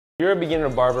If you're a beginner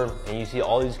barber and you see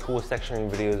all these cool sectioning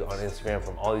videos on Instagram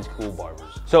from all these cool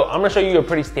barbers. So I'm gonna show you a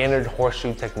pretty standard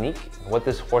horseshoe technique. What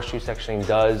this horseshoe sectioning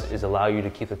does is allow you to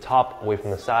keep the top away from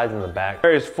the sides and the back.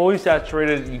 Hair is fully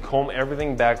saturated, you comb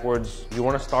everything backwards. You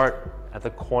wanna start at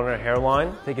the corner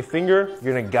hairline. Take your finger,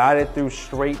 you're gonna guide it through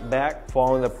straight back,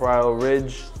 following the parietal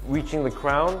ridge, reaching the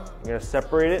crown, you're gonna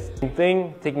separate it. Same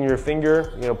thing, taking your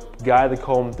finger, you're gonna guide the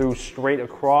comb through straight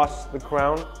across the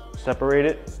crown, separate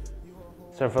it.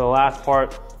 So for the last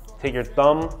part, take your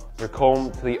thumb, your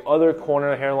comb to the other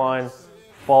corner hairline,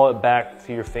 follow it back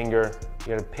to your finger.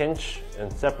 You're gonna pinch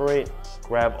and separate,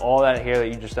 grab all that hair that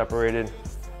you just separated.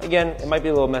 Again, it might be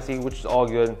a little messy, which is all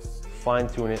good. Fine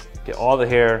tune it, get all the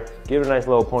hair, give it a nice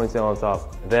little ponytail on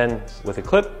top. Then with a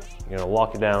clip, you're gonna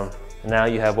lock it down. And now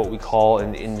you have what we call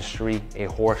in the industry a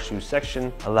horseshoe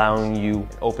section, allowing you an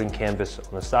open canvas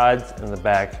on the sides and the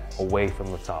back away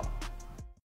from the top.